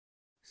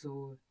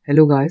So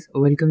hello guys,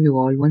 welcome you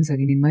all once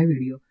again in my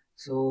video.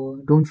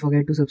 So don't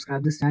forget to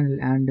subscribe this channel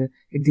and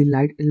hit the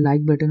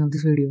like button of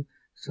this video.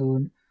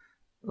 So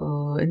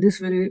in this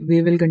video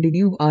we will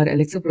continue our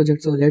Alexa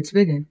project. So let's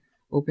begin.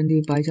 Open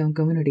the PyCharm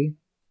community.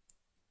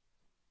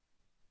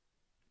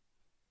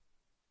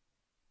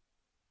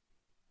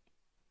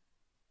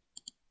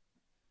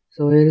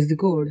 So here is the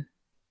code.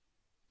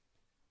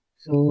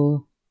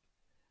 So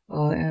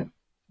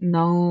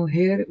now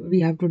here we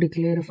have to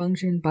declare a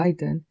function in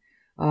Python.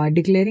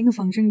 Declaring a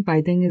function in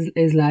Python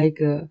is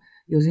like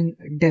using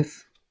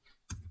def.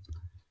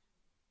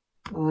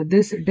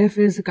 This def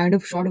is a kind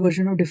of short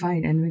version of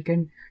define, and we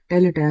can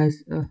tell it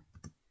as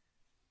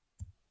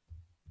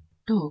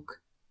talk,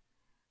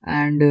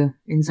 and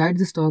inside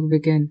this talk we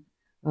can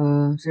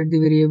set the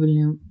variable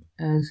name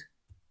as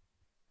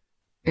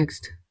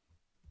text,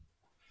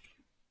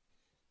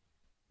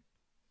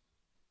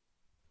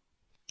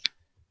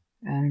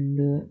 and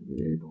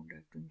we don't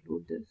have to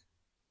include this.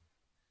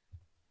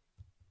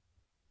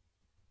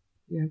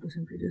 We have to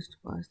simply just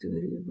pass the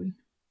variable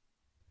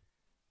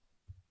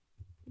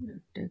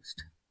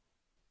text,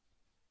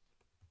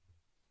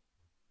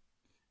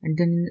 and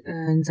then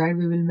inside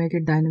we will make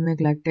it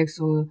dynamic like text.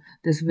 So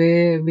this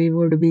way we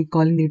would be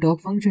calling the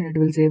talk function. It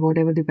will say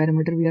whatever the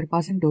parameter we are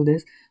passing to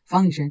this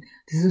function.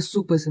 This is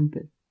super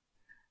simple.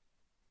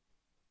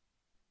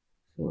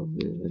 So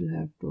we will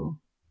have to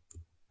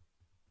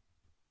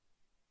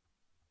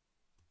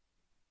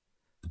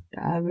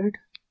tab it,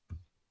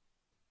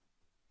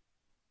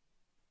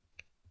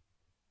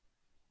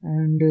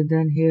 and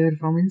then here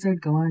from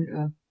inside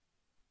command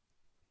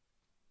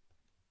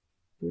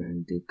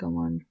print the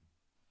command.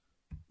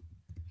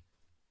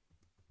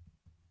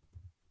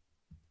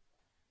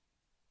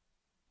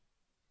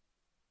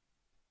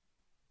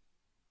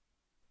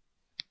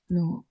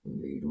 No,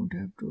 we don't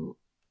have to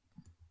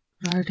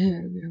write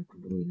here, we have to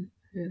do it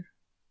here.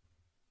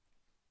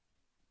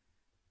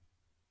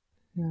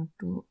 We have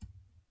to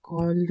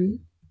call the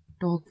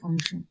talk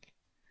function,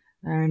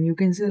 and you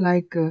can say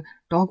like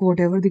talk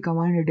whatever the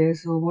command it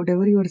is. So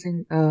whatever you are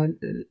saying,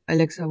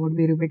 Alexa would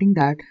be repeating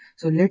that.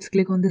 So let's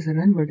click on this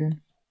run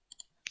button,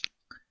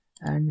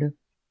 and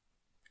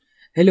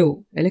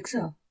hello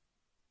Alexa.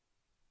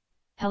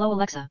 Hello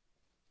Alexa.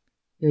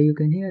 Yeah, you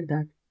can hear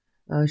that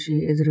she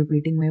is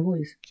repeating my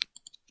voice.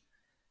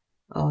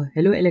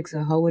 Hello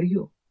Alexa, how are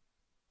you?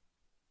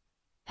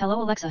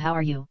 Hello Alexa, how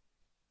are you?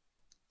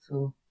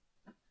 So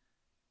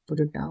put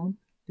it down,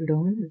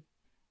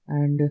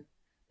 and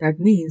that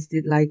means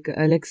that like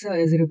Alexa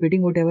is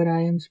repeating whatever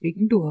I am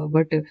speaking to her.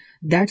 But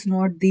that's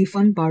not the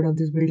fun part of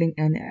this building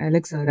and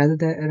Alexa.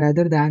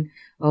 Rather than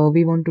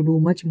we want to do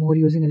much more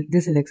using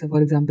this Alexa.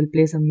 For example,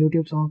 play some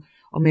YouTube song,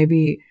 or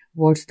maybe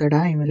what's the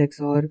time,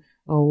 Alexa, or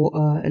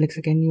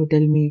Alexa, can you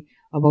tell me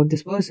about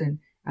this person,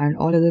 and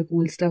all other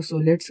cool stuff. So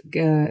let's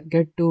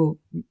get to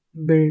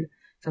build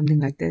something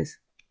like this.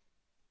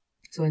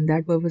 So in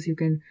that purpose, you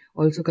can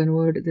also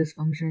convert this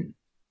function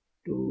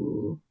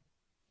to,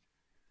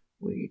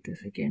 wait a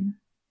second,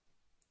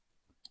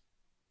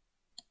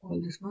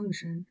 all this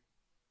function.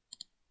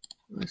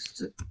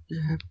 First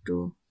you have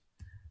to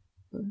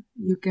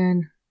you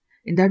can,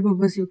 in that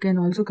purpose, you can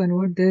also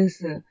convert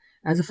this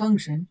as a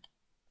function,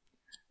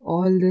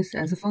 all this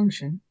as a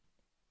function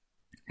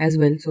as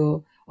well.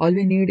 So all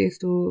we need is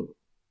to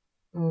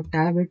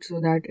tab it, so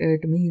that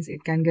it means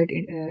it can get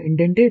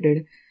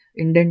indented,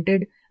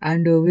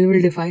 and we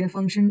will define a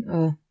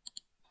function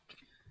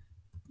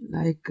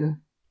like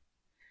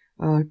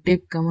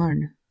take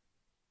command,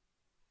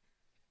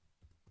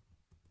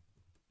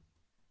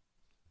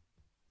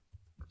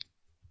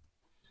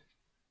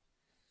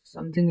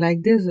 something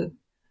like this.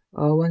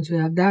 Once you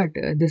have that,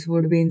 this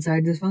would be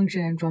inside this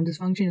function, and from this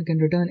function you can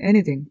return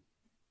anything.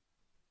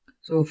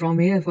 So from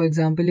here, for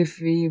example, if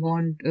we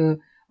want,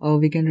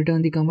 we can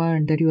return the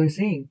command that you are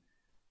saying.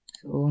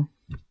 So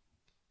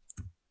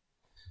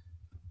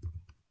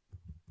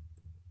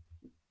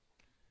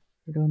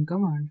return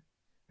command,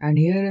 and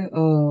here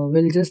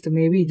we'll just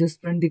maybe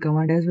just print the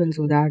command as well,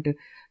 so that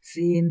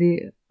see in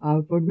the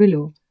output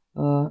below,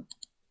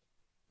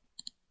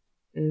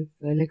 if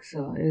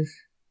Alexa is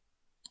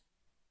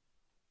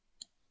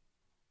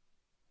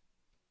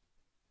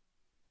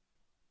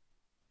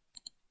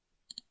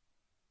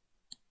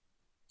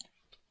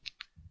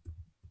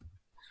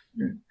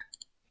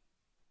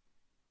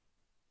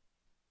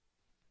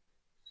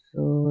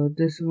so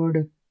this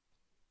would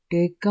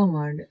take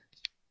command,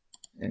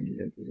 and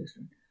let me just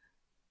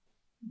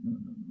no.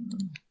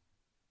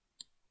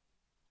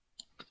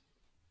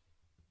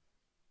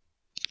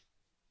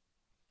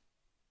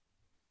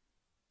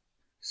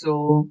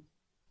 So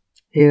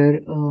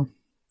here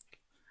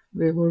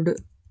we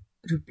would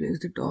replace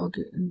the talk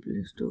in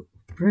place to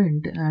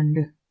print,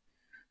 and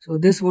so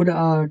this would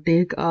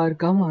take our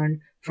command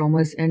from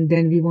us, and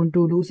then we want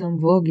to do some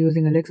work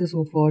using Alexa.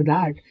 So for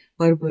that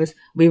purpose,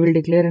 we will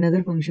declare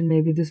another function.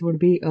 Maybe this would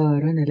be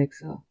run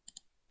Alexa,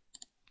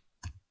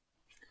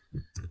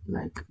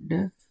 like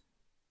def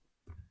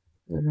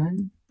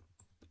run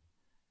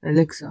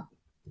Alexa.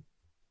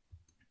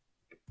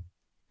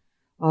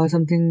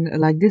 something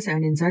like this.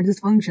 And inside this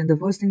function, the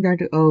first thing that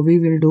we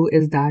will do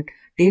is that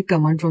take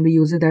command from the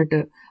user.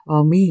 That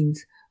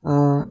means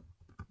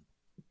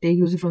take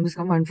user from this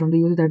command from the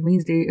user. That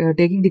means they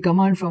taking the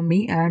command from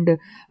me, and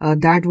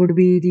that would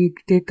be the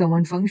take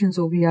command function.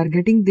 So we are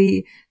getting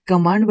the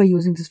command by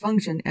using this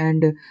function,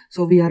 and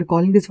so we are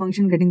calling this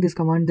function, getting this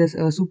command. This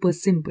super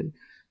simple.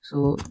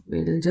 So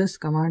we'll just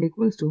command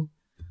equals to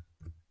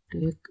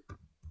take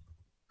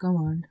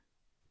command,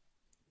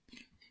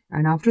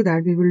 and after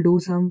that we will do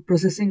some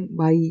processing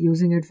by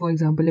using it. For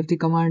example, if the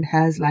command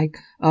has like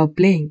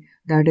playing,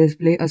 that is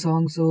play a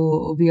song,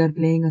 so we are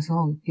playing a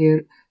song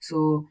here.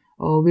 So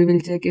we will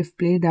check if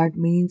play, that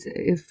means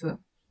if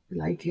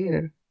like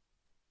here,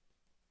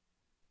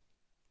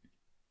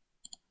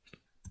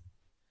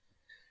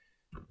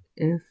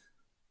 if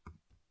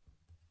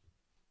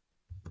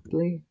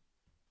play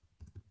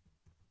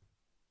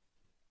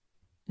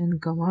in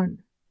command,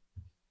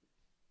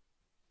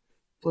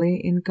 play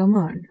in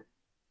command,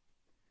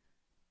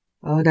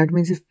 that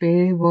means if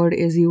play word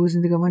is used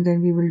in the command,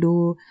 then we will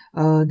do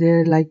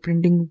there like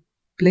printing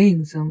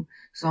playing some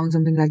song,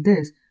 something like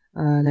this.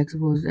 Like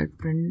suppose that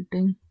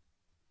printing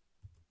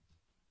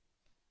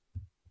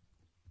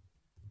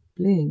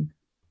playing,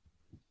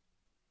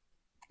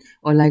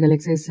 or like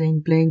Alexa is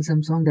saying playing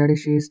some song that is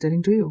she is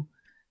telling to you.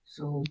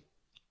 So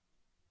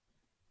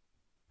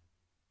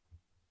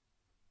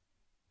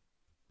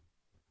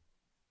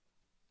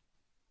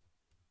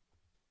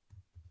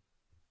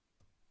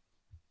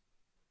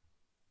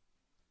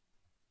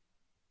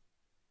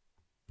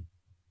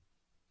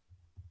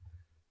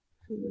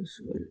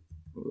this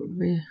will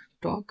we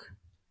talk.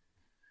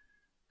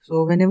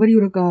 So whenever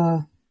you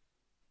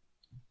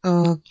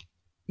uh,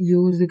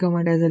 use the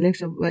command as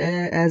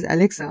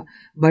Alexa,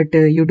 but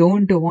you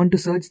don't want to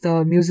search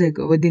the music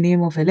with the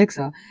name of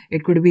Alexa,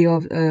 it could be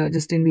of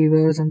Justin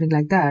Bieber or something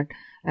like that,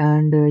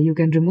 and you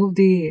can remove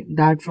the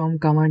that from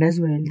command as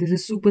well. This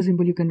is super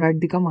simple. You can write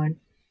the command.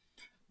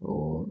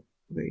 Oh,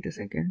 wait a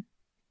second.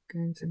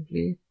 You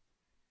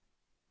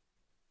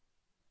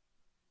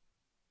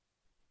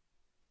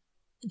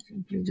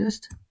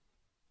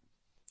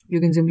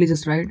can simply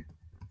just write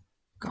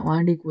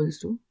command equals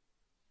to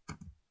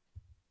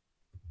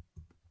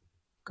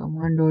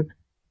command dot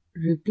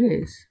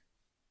replace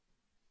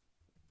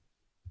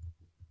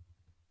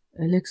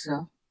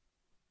Alexa.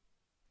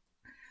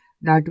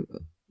 That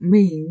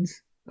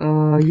means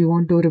you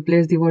want to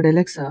replace the word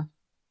Alexa,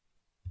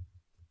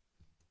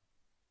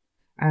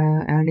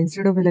 and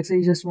instead of Alexa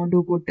you just want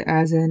to put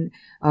as an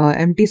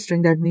empty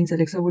string. That means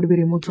Alexa would be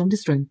removed from the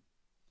string.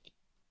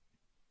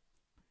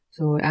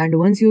 So, and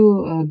once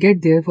you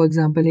get there, for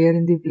example here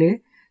in the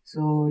play,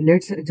 so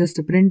let's just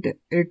print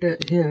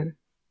it here.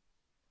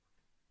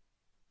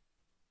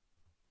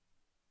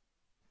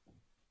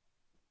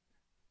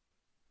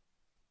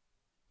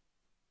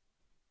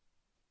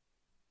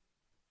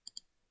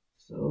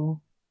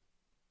 So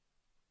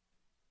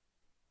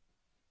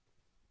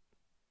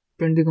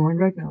print the command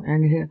right now,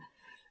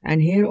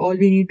 and here all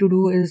we need to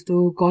do is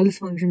to call this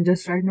function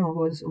just right now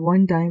was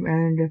one time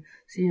and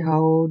see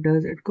how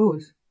does it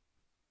goes.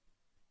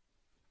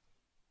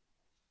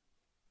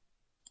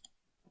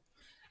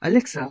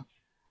 Alexa,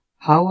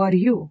 how are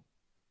you?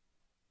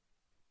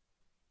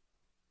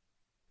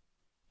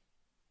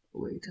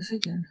 Wait a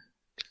second,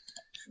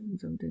 showing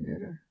something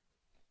error.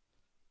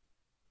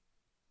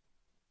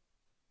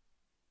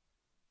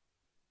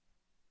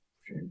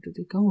 Print to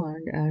the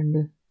command,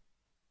 and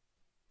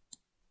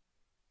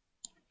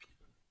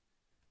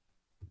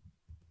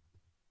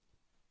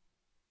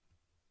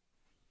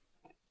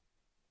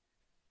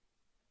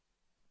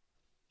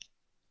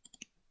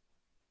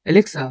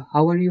Alexa,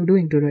 how are you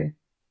doing today?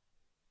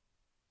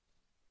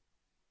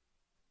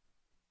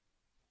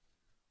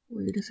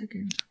 Wait a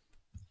second.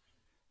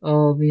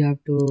 We have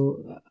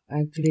to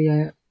actually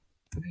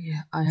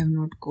I have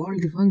not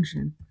called the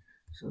function,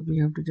 so we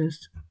have to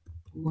just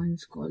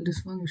once call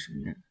this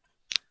function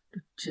to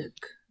check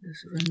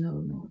this run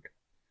or not.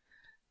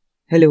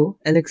 Hello,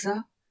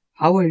 Alexa,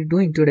 how are you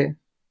doing today?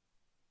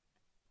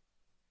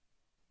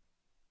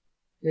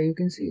 Yeah, you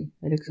can see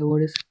Alexa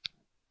what is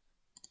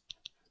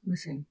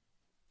missing.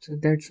 So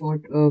that's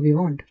what we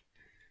want.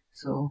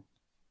 So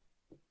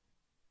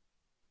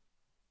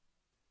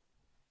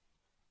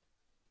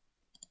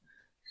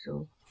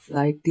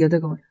like the other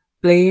command,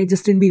 play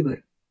Justin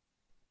Bieber.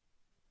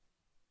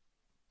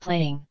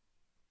 Playing.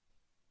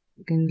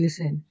 You can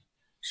listen.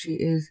 She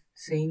is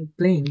saying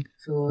playing,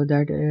 so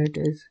that it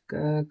is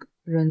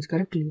runs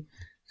correctly.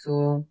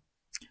 So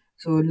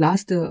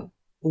last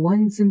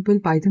one simple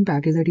Python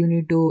package that you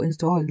need to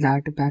install.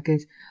 That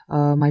package,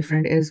 my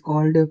friend, is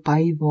called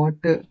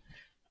pywhatkit.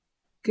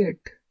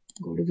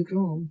 Go to the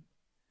Chrome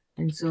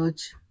and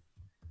search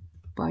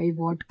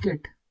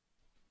pywhatkit,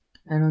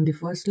 and on the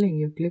first link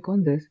you click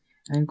on this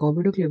and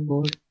copy to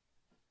clipboard,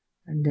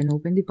 and then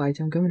open the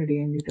PyCharm community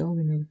and the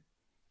terminal,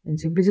 and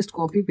simply just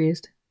copy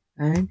paste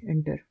and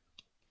enter.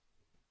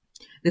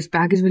 This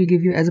package will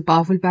give you as a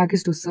powerful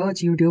package to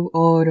search YouTube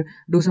or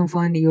do some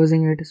fun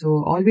using it.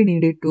 So all we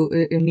need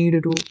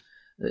to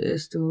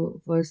is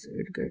to first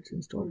it gets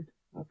installed.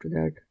 After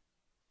that,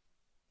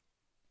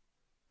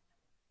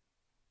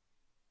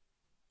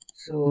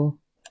 so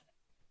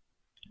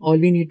all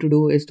we need to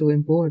do is to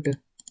import.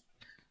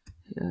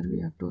 Here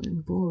we have to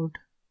import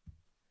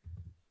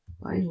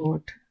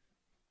pivot,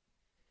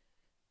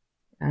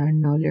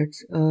 and now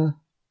let's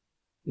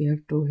we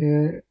have to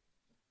here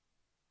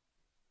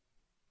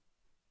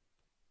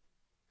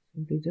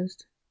simply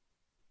just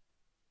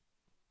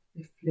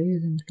if play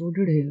is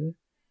included here,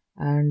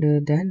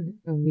 and then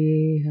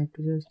we have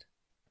to just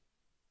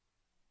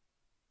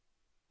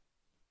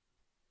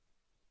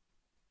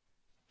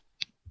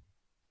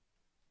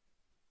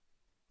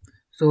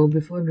so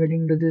before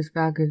getting to this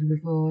package,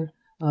 before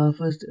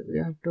first we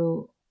have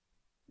to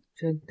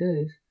check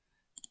this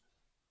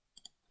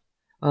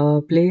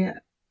play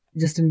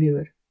Justin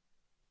Bieber.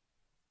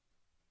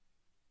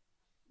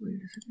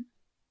 Wait a second.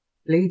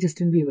 Play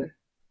Justin Bieber.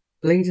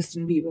 Play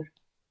Justin Bieber.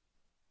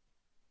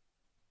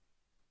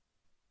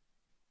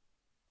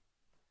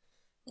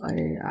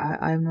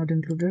 I am not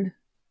included.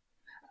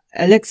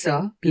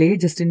 Alexa, play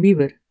Justin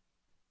Bieber.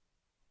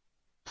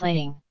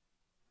 Playing.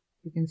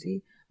 You can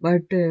see,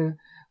 but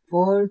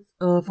for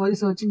the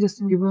searching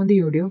Justin Bieber on the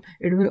YouTube,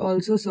 it will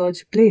also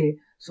search play.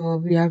 So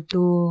we have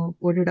to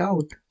put it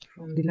out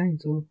from the line.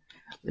 So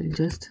we'll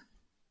just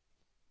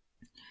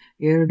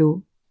here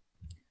do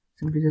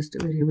simply just a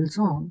variable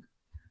song.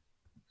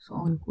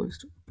 Song equals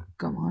to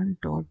command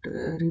dot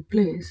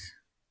replace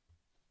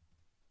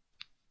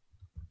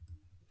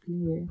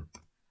play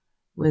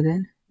with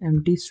an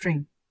empty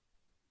string.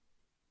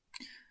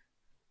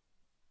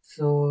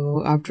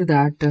 So after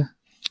that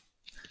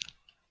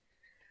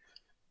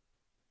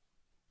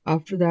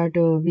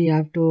we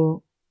have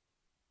to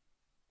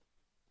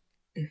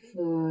if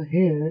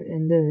here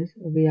in this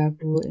we have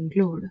to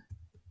include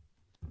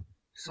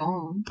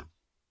song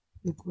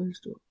equals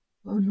to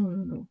oh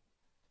no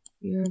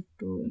we have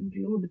to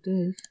include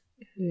this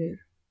here.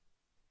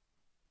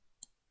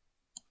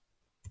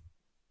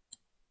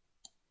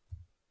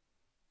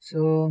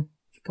 So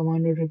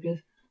command would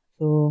replace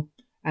so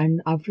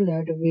and after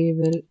that we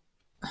will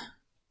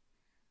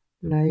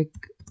like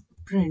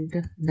print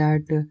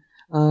that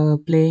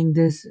playing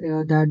this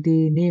that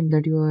the name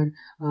that you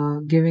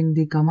are giving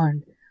the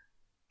command.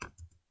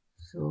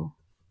 So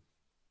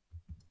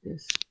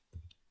this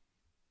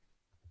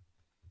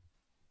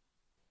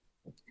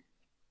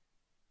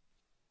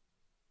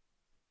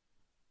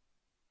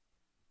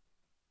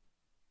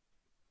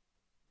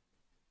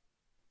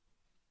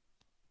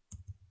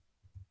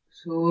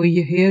so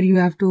here you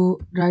have to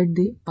write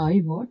the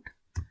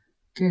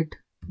pywhatkit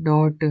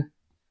dot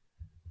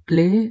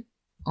play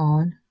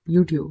on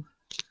YouTube.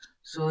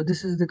 So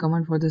this is the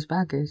command for this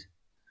package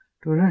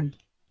to run.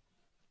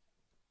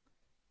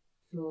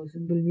 So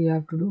simple we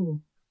have to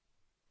do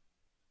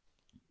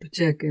to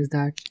check is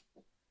that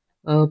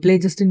play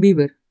Justin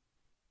Bieber.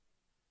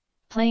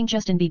 Playing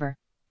Justin Bieber.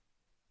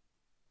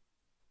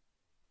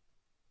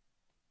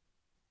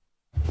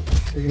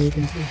 So you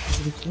can see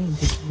it's playing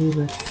Justin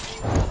Bieber.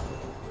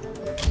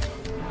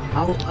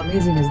 How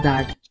amazing is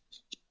that?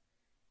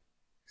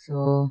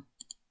 So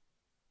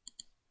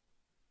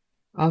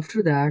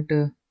after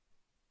that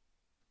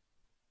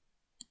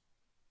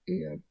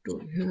you have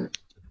to here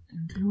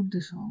include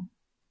the song.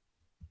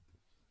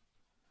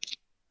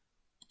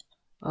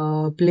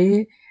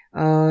 Play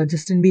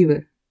Justin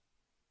Bieber.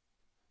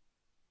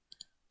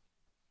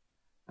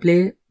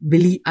 Play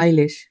Billie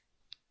Eilish.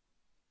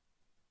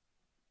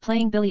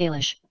 Playing Billie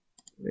Eilish.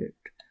 Wait.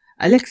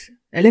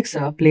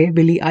 Alexa, play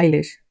Billie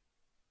Eilish.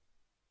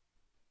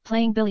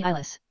 Playing Billie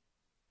Eilish.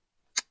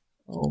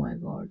 Oh my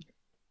god.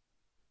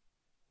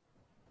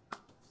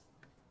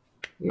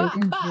 You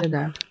can hear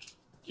that.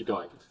 Keep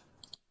going.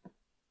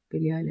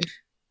 Billie Eilish.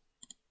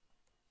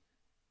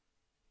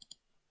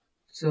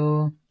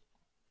 So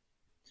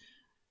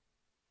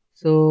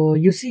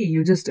you see,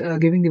 you just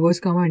giving the voice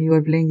command, you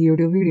are playing the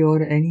YouTube video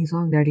or any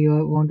song that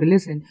you want to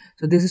listen.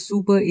 So this is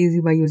super easy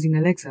by using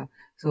Alexa.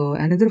 So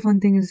another fun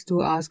thing is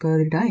to ask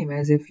her the time,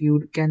 as if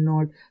you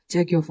cannot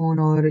check your phone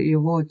or your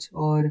watch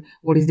or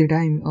what is the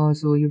time.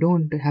 So you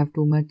don't have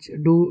to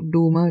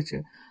do much.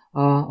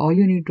 All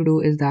you need to do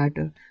is that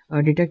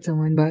detect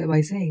someone by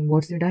saying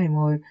what's the time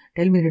or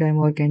tell me the time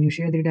or can you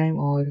share the time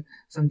or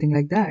something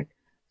like that.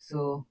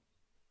 So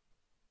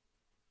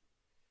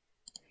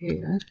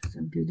here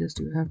simply just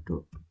you have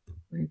to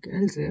make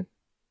else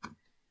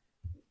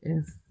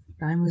if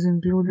time is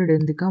included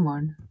in the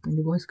command in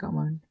the voice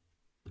command.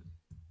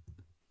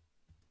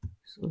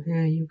 So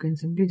here you can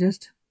simply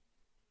just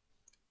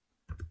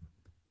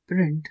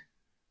print.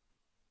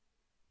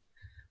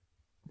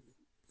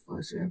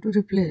 First you have to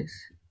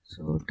replace,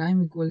 so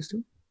time equals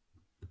to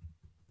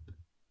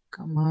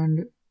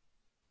command.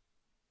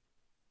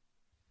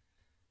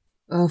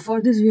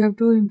 For this we have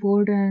to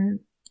import and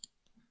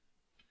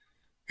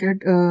get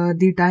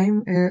the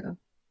time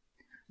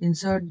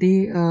insert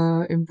the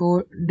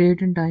import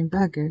date and time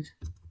package.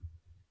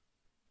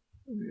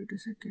 Wait a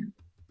second,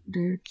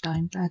 date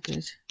time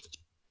package.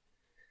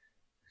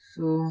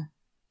 So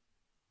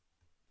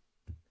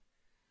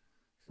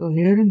So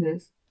here in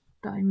this,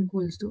 time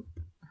equals to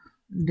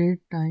date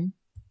time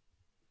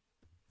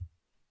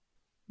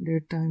dot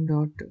date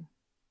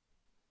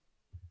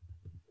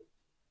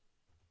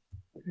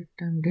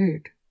time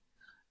date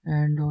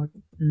and dot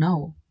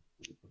now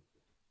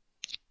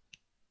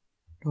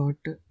dot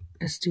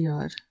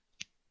str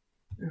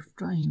of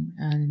time,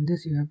 and in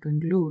this you have to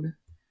include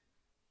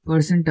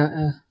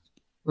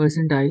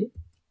percentile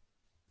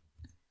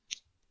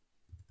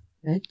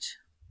h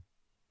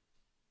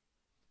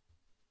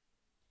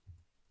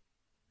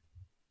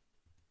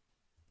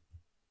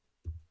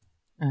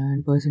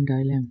and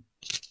percentile m,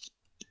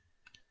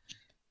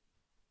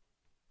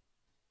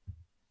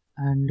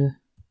 and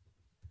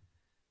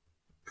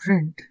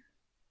print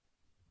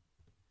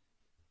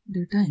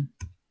the time.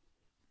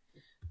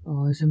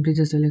 Simply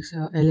just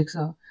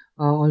Alexa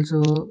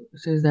also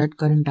says that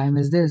current time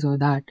is this or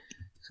that.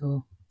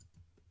 So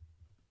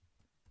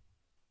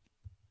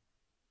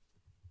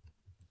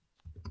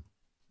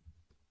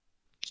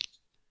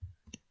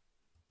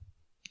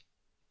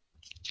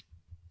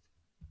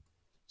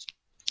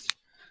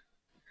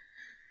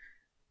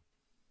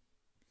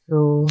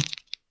so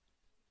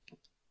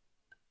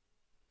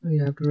we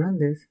have to run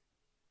this.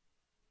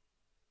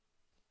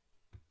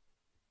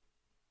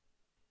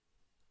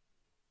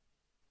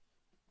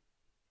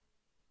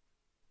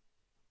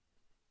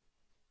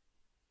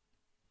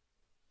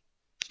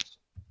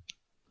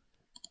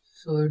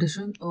 So it is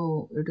showing,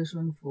 oh, it is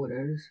showing 4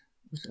 errors.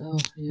 So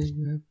here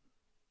you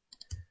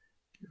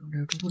don't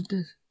have to put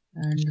this.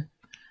 And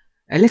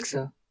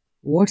Alexa,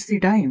 what's the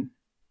time?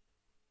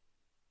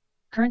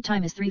 Current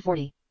time is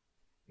 3:40.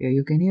 Yeah,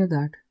 you can hear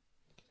that.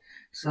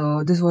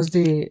 So this was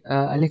the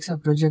Alexa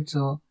project.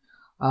 So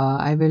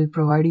I will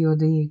provide you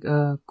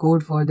the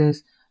code for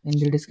this in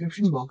the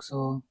description box.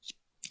 So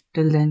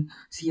till then,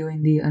 see you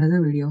in the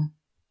another video.